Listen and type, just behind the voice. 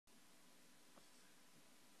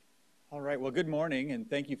All right, well, good morning, and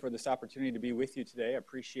thank you for this opportunity to be with you today. I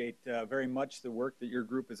appreciate very much the work that your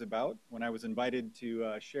group is about. When I was invited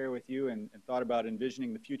to share with you and thought about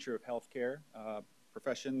envisioning the future of healthcare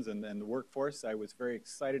professions and the workforce, I was very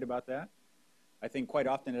excited about that. I think quite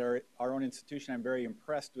often at our own institution, I'm very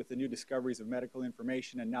impressed with the new discoveries of medical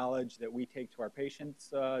information and knowledge that we take to our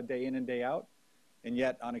patients day in and day out. And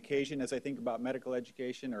yet, on occasion, as I think about medical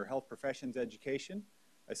education or health professions education,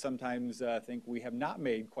 I sometimes think we have not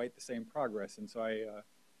made quite the same progress, and so I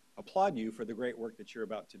applaud you for the great work that you're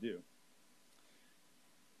about to do.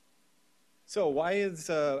 So why is,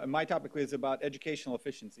 my topic is about educational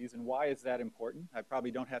efficiencies, and why is that important? I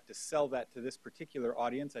probably don't have to sell that to this particular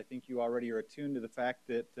audience. I think you already are attuned to the fact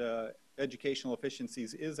that educational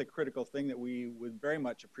efficiencies is a critical thing that we would very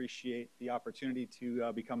much appreciate the opportunity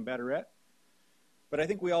to become better at. But I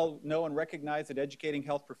think we all know and recognize that educating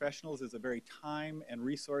health professionals is a very time and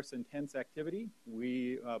resource intense activity.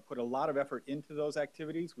 We put a lot of effort into those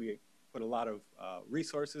activities. We put a lot of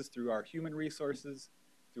resources through our human resources,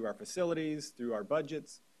 through our facilities, through our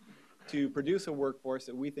budgets, to produce a workforce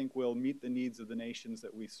that we think will meet the needs of the nations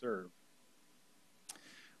that we serve.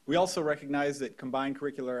 We also recognize that combined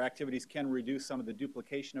curricular activities can reduce some of the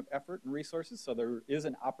duplication of effort and resources, so there is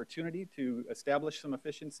an opportunity to establish some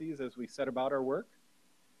efficiencies as we set about our work.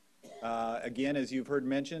 Again, as you've heard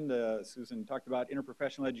mentioned, Susan talked about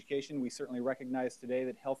interprofessional education. We certainly recognize today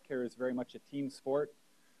that healthcare is very much a team sport.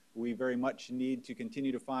 We very much need to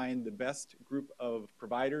continue to find the best group of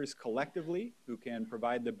providers collectively who can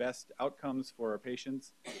provide the best outcomes for our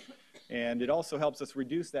patients. And it also helps us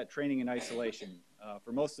reduce that training in isolation.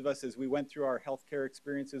 For most of us, as we went through our healthcare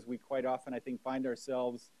experiences, we quite often, I think, find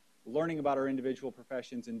ourselves learning about our individual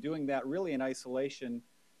professions and doing that really in isolation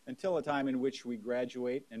until a time in which we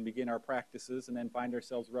graduate and begin our practices and then find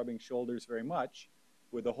ourselves rubbing shoulders very much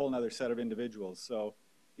with a whole other set of individuals. So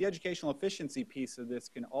the educational efficiency piece of this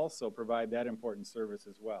can also provide that important service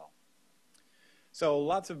as well. So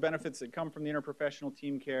lots of benefits that come from the interprofessional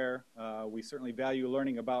team care. We certainly value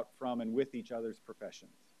learning about, from, and with each other's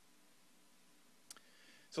professions.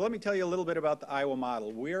 So let me tell you a little bit about the Iowa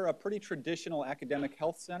model. We're a pretty traditional academic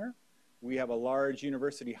health center. We have a large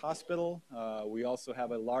university hospital. We also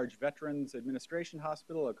have a large Veterans Administration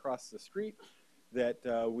hospital across the street that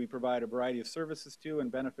we provide a variety of services to and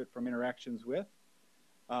benefit from interactions with.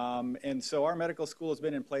 And so our medical school has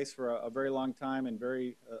been in place for a very long time and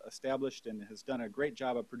very established and has done a great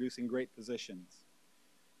job of producing great physicians.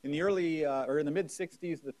 In the early, or in the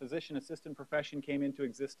mid-60s, the physician assistant profession came into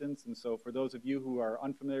existence, and so for those of you who are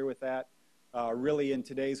unfamiliar with that, really in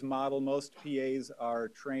today's model, most PAs are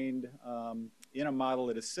trained in a model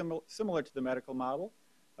that is similar to the medical model.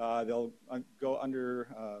 They'll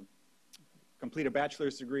complete a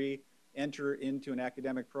bachelor's degree, enter into an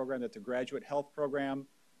academic program that's a graduate health program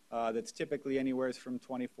that's typically anywhere from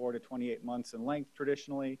 24 to 28 months in length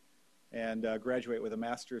traditionally, and graduate with a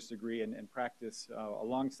master's degree and practice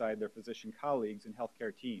alongside their physician colleagues in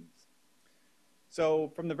healthcare teams.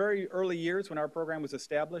 So from the very early years when our program was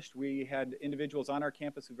established, we had individuals on our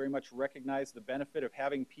campus who very much recognized the benefit of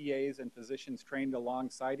having PAs and physicians trained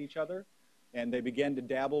alongside each other. And they began to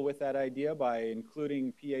dabble with that idea by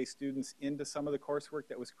including PA students into some of the coursework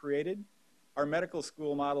that was created. Our medical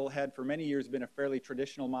school model had for many years been a fairly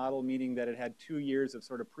traditional model, meaning that it had 2 years of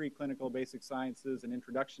sort of preclinical basic sciences and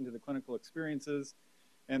introduction to the clinical experiences,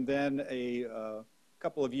 and then a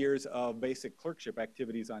couple of years of basic clerkship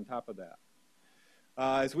activities on top of that.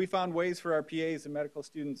 As we found ways for our PAs and medical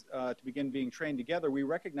students to begin being trained together, we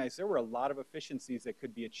recognized there were a lot of efficiencies that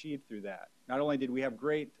could be achieved through that. Not only did we have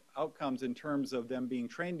great outcomes in terms of them being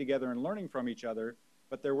trained together and learning from each other,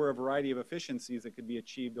 but there were a variety of efficiencies that could be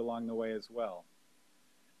achieved along the way as well.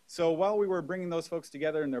 So while we were bringing those folks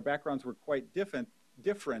together and their backgrounds were quite different,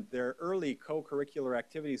 their early co-curricular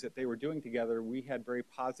activities that they were doing together, we had very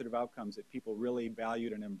positive outcomes that people really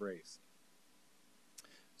valued and embraced.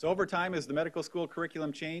 So over time, as the medical school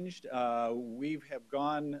curriculum changed, we have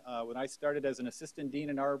gone, when I started as an assistant dean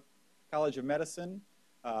in our College of Medicine,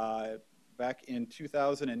 back in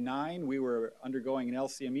 2009, we were undergoing an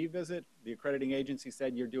LCME visit. The accrediting agency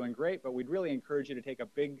said, you're doing great, but we'd really encourage you to take a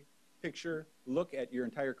big picture, look at your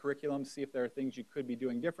entire curriculum, see if there are things you could be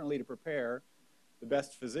doing differently to prepare the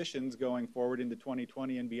best physicians going forward into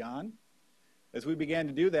 2020 and beyond. As we began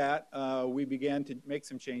to do that, we began to make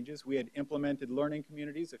some changes. We had implemented learning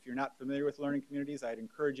communities. If you're not familiar with learning communities, I'd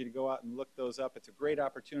encourage you to go out and look those up. It's a great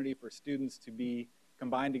opportunity for students to be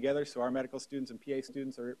combined together. So our medical students and PA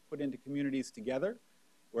students are put into communities together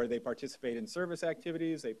where they participate in service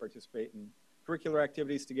activities, they participate in curricular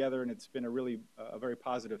activities together, and it's been a really a very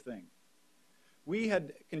positive thing. We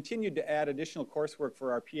had continued to add additional coursework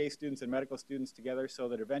for our PA students and medical students together so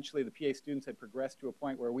that eventually the PA students had progressed to a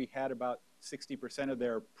point where we had about 60% of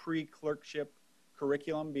their pre-clerkship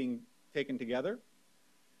curriculum being taken together.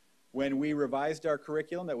 When we revised our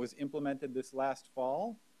curriculum that was implemented this last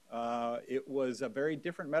fall, it was a very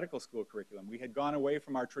different medical school curriculum. We had gone away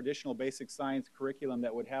from our traditional basic science curriculum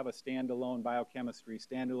that would have a standalone biochemistry,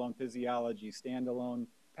 standalone physiology, standalone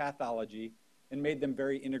pathology, and made them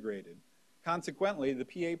very integrated. Consequently, the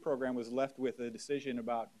PA program was left with a decision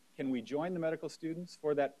about, can we join the medical students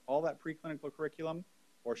for all that preclinical curriculum,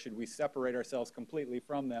 or should we separate ourselves completely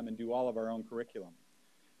from them and do all of our own curriculum?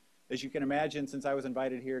 As you can imagine, since I was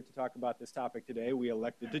invited here to talk about this topic today, we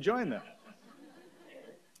elected to join them.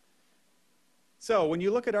 So when you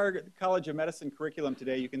look at our College of Medicine curriculum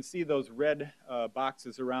today, you can see those red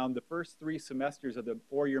boxes around the first 3 semesters of the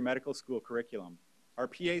 4-year medical school curriculum. Our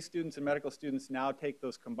PA students and medical students now take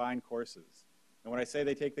those combined courses. And when I say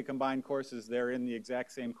they take the combined courses, they're in the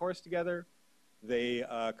exact same course together. They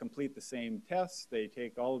complete the same tests. They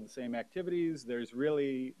take all of the same activities. There's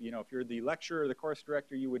really, if you're the lecturer or the course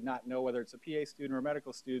director, you would not know whether it's a PA student or a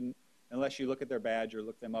medical student unless you look at their badge or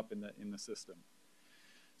look them up in the system.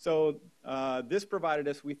 So this provided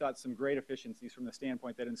us, we thought, some great efficiencies from the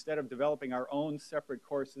standpoint that instead of developing our own separate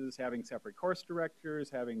courses, having separate course directors,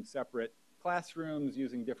 having separate classrooms,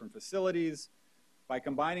 using different facilities, by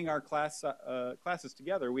combining our classes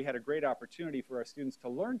together, we had a great opportunity for our students to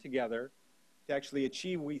learn together, to actually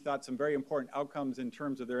achieve, we thought, some very important outcomes in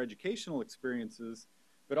terms of their educational experiences,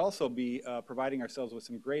 but also be providing ourselves with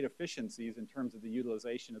some great efficiencies in terms of the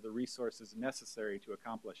utilization of the resources necessary to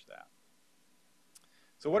accomplish that.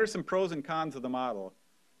 So what are some pros and cons of the model?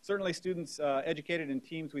 Certainly students educated in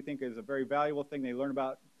teams we think is a very valuable thing. They learn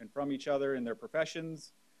about and from each other in their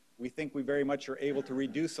professions. We think we very much are able to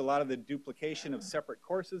reduce a lot of the duplication of separate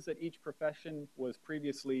courses that each profession was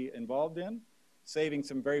previously involved in, saving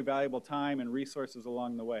some very valuable time and resources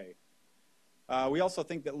along the way. We also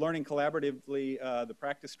think that learning collaboratively the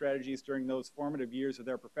practice strategies during those formative years of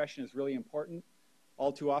their profession is really important.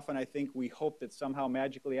 All too often, I think we hope that somehow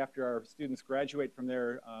magically after our students graduate from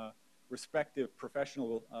their respective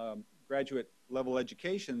professional graduate level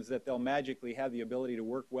educations, that they'll magically have the ability to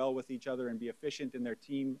work well with each other and be efficient in their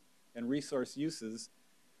team and resource uses.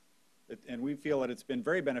 And we feel that it's been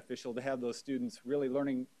very beneficial to have those students really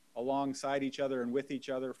learning alongside each other and with each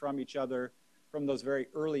other, from those very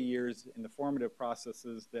early years in the formative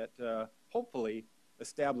processes that hopefully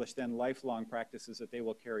establish then lifelong practices that they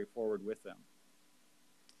will carry forward with them.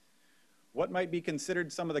 What might be considered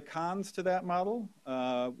some of the cons to that model?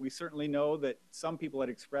 We certainly know that some people had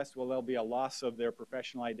expressed, well, there'll be a loss of their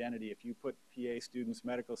professional identity if you put PA students,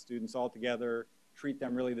 medical students all together, treat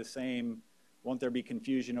them really the same. Won't there be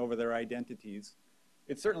confusion over their identities?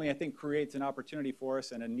 It certainly, I think, creates an opportunity for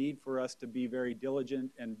us and a need for us to be very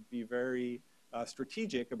diligent and be very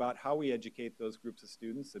strategic about how we educate those groups of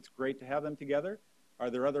students. It's great to have them together. Are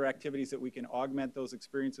there other activities that we can augment those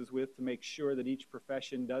experiences with to make sure that each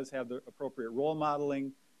profession does have the appropriate role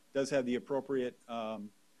modeling, does have the appropriate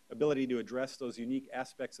ability to address those unique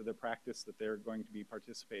aspects of their practice that they're going to be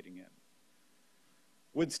participating in?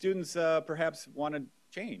 Would students perhaps want to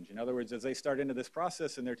change? In other words, as they start into this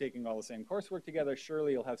process and they're taking all the same coursework together,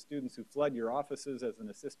 surely you'll have students who flood your offices as an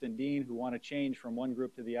assistant dean who want to change from one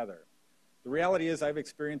group to the other. The reality is I've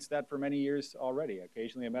experienced that for many years already.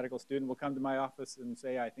 Occasionally a medical student will come to my office and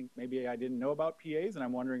say, I think maybe I didn't know about PAs and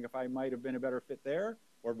I'm wondering if I might have been a better fit there,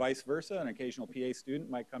 or vice versa. An occasional PA student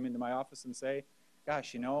might come into my office and say,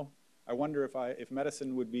 gosh, I wonder if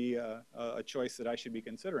medicine would be a choice that I should be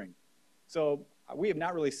considering. So we have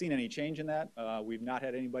not really seen any change in that. We've not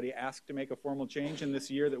had anybody ask to make a formal change in this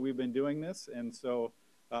year that we've been doing this. And so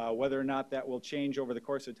whether or not that will change over the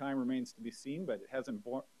course of time remains to be seen, but it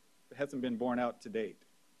hasn't been borne out to date.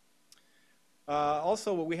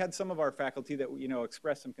 Also, we had some of our faculty that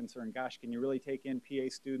expressed some concern. Gosh, can you really take in PA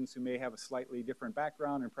students who may have a slightly different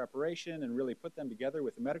background and preparation and really put them together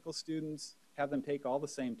with the medical students, have them take all the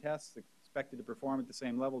same tests, expected to perform at the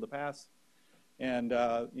same level to pass? And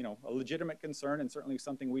a legitimate concern, and certainly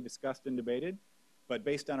something we discussed and debated. But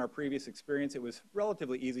based on our previous experience, it was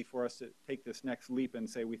relatively easy for us to take this next leap and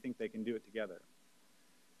say we think they can do it together.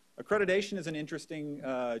 Accreditation is an interesting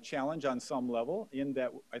challenge on some level, in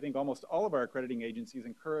that I think almost all of our accrediting agencies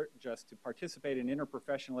encourage us to participate in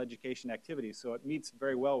interprofessional education activities, so it meets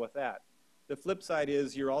very well with that. The flip side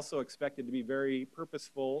is you're also expected to be very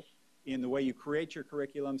purposeful in the way you create your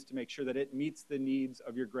curriculums to make sure that it meets the needs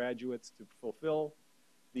of your graduates to fulfill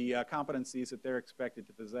the competencies that they're expected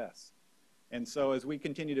to possess. And so as we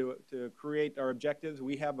continue to create our objectives,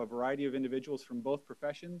 we have a variety of individuals from both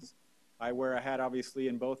professions. I wear a hat, obviously,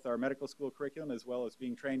 in both our medical school curriculum as well as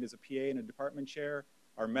being trained as a PA and a department chair.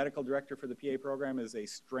 Our medical director for the PA program is a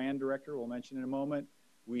strand director, we'll mention in a moment.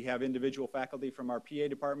 We have individual faculty from our PA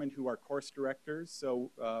department who are course directors.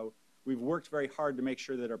 So we've worked very hard to make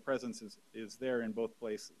sure that our presence is there in both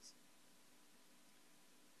places.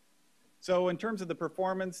 So in terms of the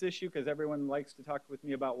performance issue, because everyone likes to talk with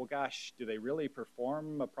me about, well, gosh, do they really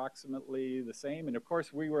perform approximately the same? And of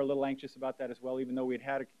course, we were a little anxious about that as well. Even though we'd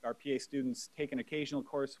had our PA students take an occasional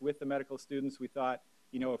course with the medical students, we thought,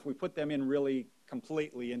 you know, if we put them in really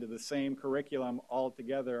completely into the same curriculum all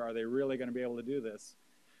together, are they really going to be able to do this?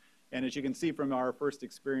 And as you can see from our first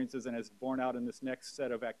experiences and as borne out in this next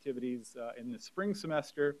set of activities in the spring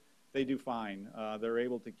semester, they do fine. They're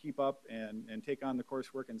able to keep up and take on the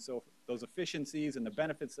coursework, and so those efficiencies and the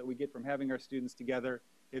benefits that we get from having our students together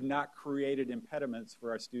have not created impediments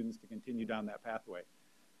for our students to continue down that pathway.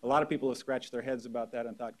 A lot of people have scratched their heads about that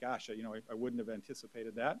and thought, gosh, you know, I wouldn't have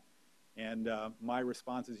anticipated that. And my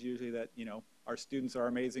response is usually that, you know, our students are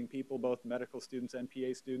amazing people, both medical students and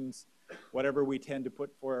PA students. Whatever we tend to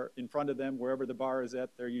put in front of them, wherever the bar is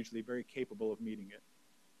at, they're usually very capable of meeting it.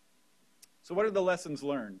 So what are the lessons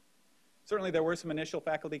learned? Certainly there were some initial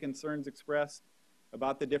faculty concerns expressed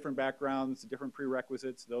about the different backgrounds, different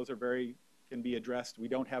prerequisites. Those can be addressed. We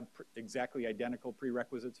don't have exactly identical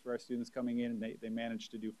prerequisites for our students coming in, and they manage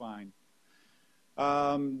to do fine.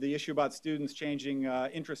 The issue about students changing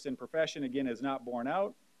interest in profession, again, is not borne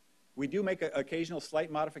out. We do make occasional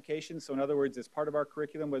slight modifications. So in other words, as part of our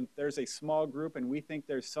curriculum, when there's a small group and we think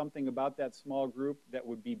there's something about that small group that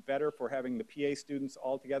would be better for having the PA students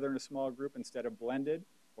all together in a small group instead of blended,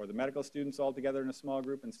 or the medical students all together in a small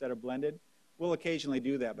group instead of blended, we'll occasionally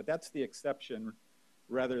do that. But that's the exception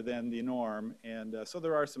rather than the norm. And so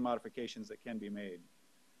there are some modifications that can be made.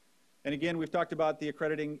 And again, we've talked about the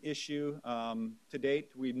accrediting issue. To date,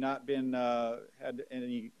 we've not had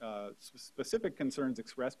any specific concerns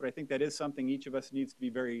expressed, but I think that is something each of us needs to be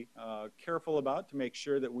very careful about to make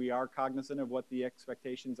sure that we are cognizant of what the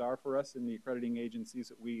expectations are for us in the accrediting agencies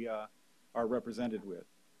that we are represented with.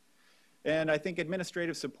 And I think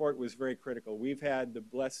administrative support was very critical. We've had the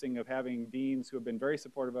blessing of having deans who have been very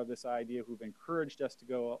supportive of this idea, who've encouraged us to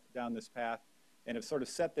go down this path, and have sort of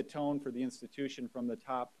set the tone for the institution from the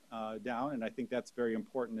top down, and I think that's very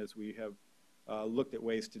important as we have looked at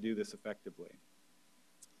ways to do this effectively.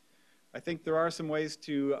 I think there are some ways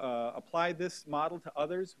to apply this model to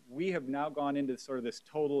others. We have now gone into sort of this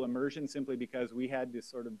total immersion simply because we had to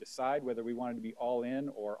sort of decide whether we wanted to be all in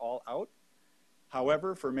or all out.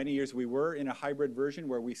 However, for many years we were in a hybrid version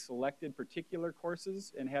where we selected particular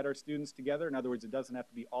courses and had our students together. In other words, it doesn't have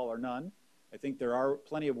to be all or none. I think there are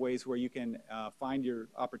plenty of ways where you can find your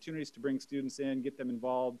opportunities to bring students in, get them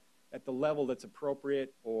involved at the level that's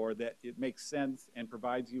appropriate or that it makes sense and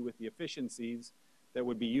provides you with the efficiencies that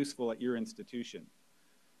would be useful at your institution.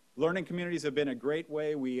 Learning communities have been a great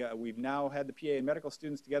way. We've now had the PA and medical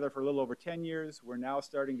students together for a little over 10 years. We're now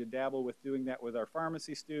starting to dabble with doing that with our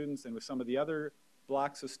pharmacy students and with some of the other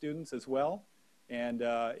blocks of students as well. And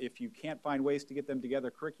if you can't find ways to get them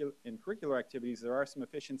together in curricular activities, there are some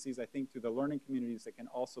efficiencies, I think, through the learning communities that can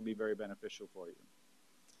also be very beneficial for you.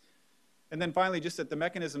 And then finally, just that the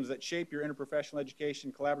mechanisms that shape your interprofessional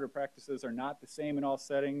education, collaborative practices are not the same in all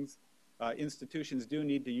settings. Institutions do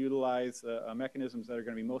need to utilize mechanisms that are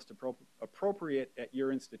going to be most appropriate at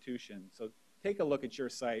your institution. So take a look at your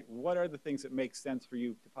site. What are the things that make sense for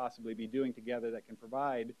you to possibly be doing together that can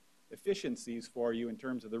provide efficiencies for you in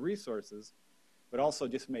terms of the resources, but also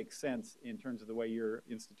just make sense in terms of the way your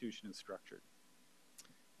institution is structured.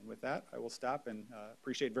 And with that, I will stop and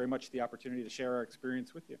appreciate very much the opportunity to share our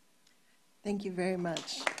experience with you. Thank you very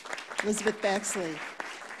much. Elizabeth Baxley.